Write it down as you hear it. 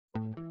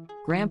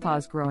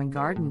Grandpa's Growing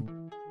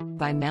Garden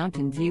by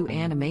Mountain View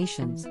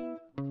Animations.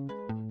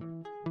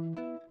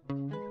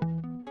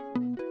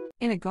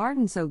 In a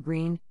garden so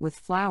green, with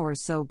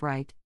flowers so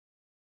bright,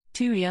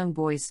 two young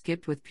boys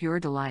skipped with pure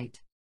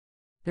delight.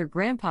 Their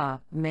grandpa,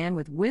 a man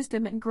with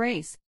wisdom and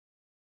grace,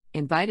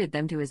 invited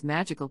them to his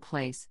magical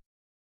place.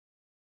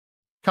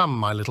 "Come,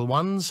 my little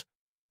ones,"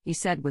 he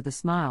said with a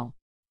smile.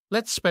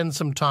 "let's spend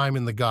some time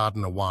in the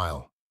garden a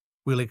while.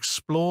 We'll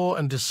explore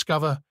and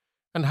discover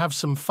and have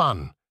some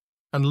fun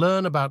and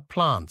learn about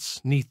plants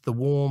 'neath the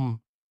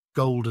warm,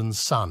 golden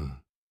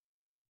sun."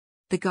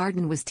 The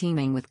garden was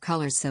teeming with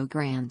colors so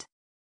grand.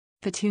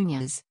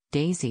 Petunias,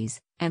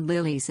 daisies, and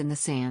lilies in the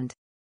sand.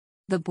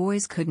 The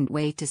boys couldn't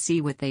wait to see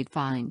what they'd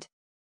find.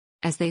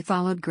 As they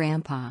followed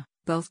Grandpa,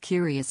 both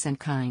curious and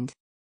kind.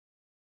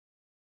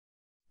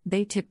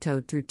 They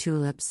tiptoed through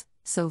tulips,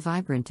 so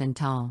vibrant and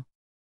tall,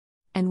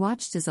 and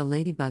watched as a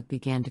ladybug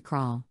began to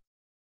crawl.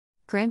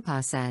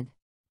 Grandpa said,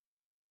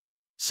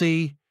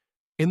 "See,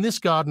 in this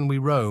garden we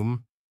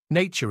roam,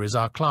 nature is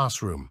our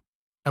classroom,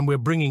 and we're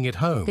bringing it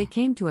home." They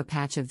came to a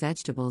patch of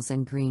vegetables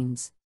and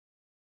greens,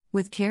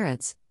 with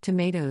carrots,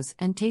 tomatoes,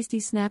 and tasty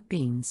snap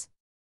beans.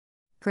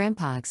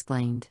 Grandpa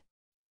explained,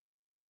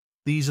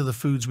 "These are the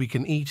foods we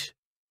can eat.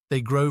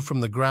 They grow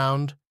from the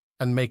ground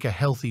and make a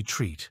healthy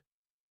treat."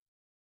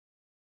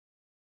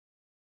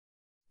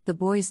 The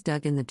boys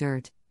dug in the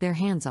dirt, their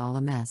hands all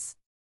a mess.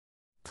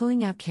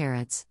 Pulling out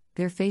carrots,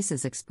 their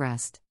faces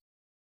expressed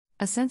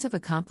a sense of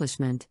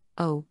accomplishment.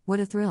 Oh, what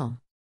a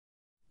thrill!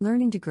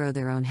 Learning to grow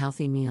their own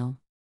healthy meal.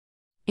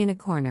 In a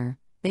corner,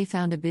 they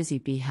found a busy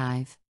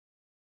beehive.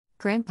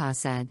 Grandpa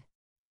said,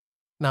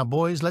 "Now,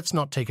 boys, let's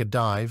not take a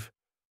dive.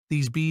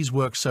 These bees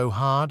work so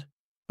hard,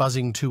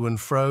 buzzing to and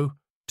fro,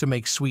 to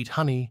make sweet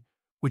honey,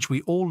 which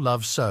we all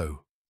love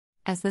so."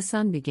 As the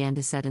sun began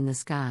to set in the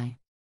sky,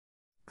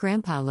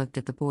 Grandpa looked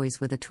at the boys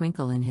with a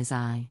twinkle in his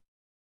eye.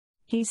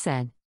 He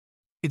said,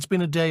 "It's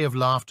been a day of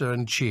laughter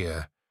and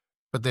cheer,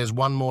 but there's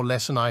one more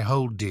lesson I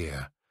hold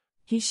dear."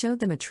 He showed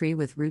them a tree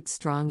with roots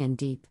strong and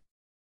deep,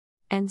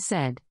 and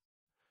said,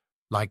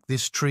 "Like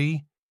this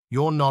tree,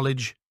 your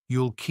knowledge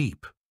you'll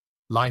keep.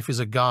 Life is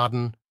a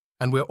garden,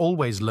 and we're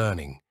always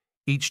learning.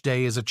 Each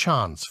day is a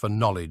chance for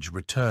knowledge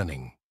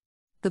returning."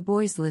 The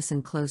boys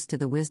listened close to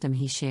the wisdom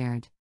he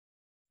shared.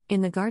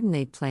 In the garden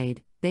they'd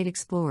played, they'd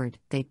explored,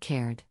 they'd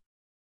cared.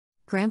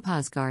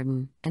 Grandpa's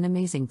garden, an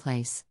amazing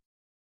place,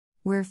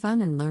 where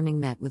fun and learning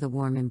met with a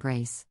warm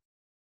embrace.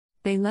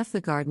 They left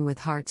the garden with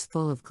hearts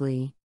full of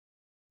glee,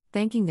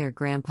 thanking their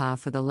grandpa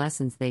for the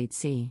lessons they'd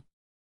see.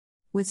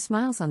 With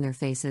smiles on their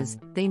faces,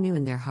 they knew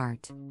in their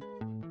heart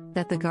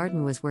that the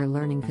garden was where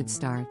learning could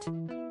start.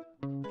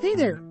 Hey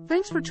there,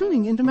 thanks for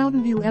tuning into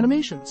Mountain View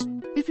Animations.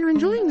 If you're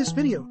enjoying this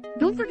video,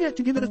 don't forget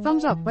to give it a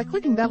thumbs up by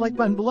clicking that like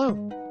button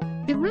below.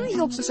 It really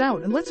helps us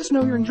out and lets us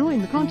know you're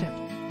enjoying the content.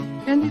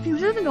 And if you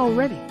haven't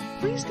already,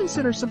 please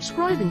consider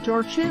subscribing to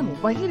our channel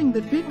by hitting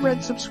the big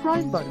red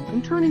subscribe button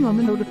and turning on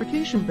the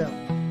notification bell.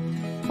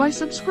 By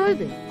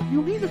subscribing,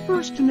 you'll be the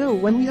first to know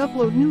when we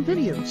upload new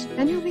videos,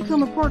 and you'll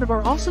become a part of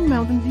our awesome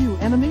Mountain View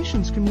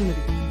Animations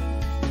community.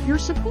 Your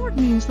support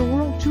means the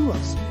world to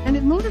us, and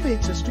it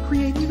motivates us to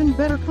create even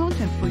better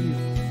content for you.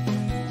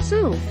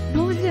 So,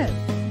 go ahead,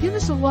 give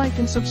us a like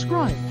and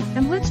subscribe,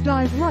 and let's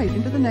dive right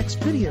into the next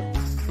video.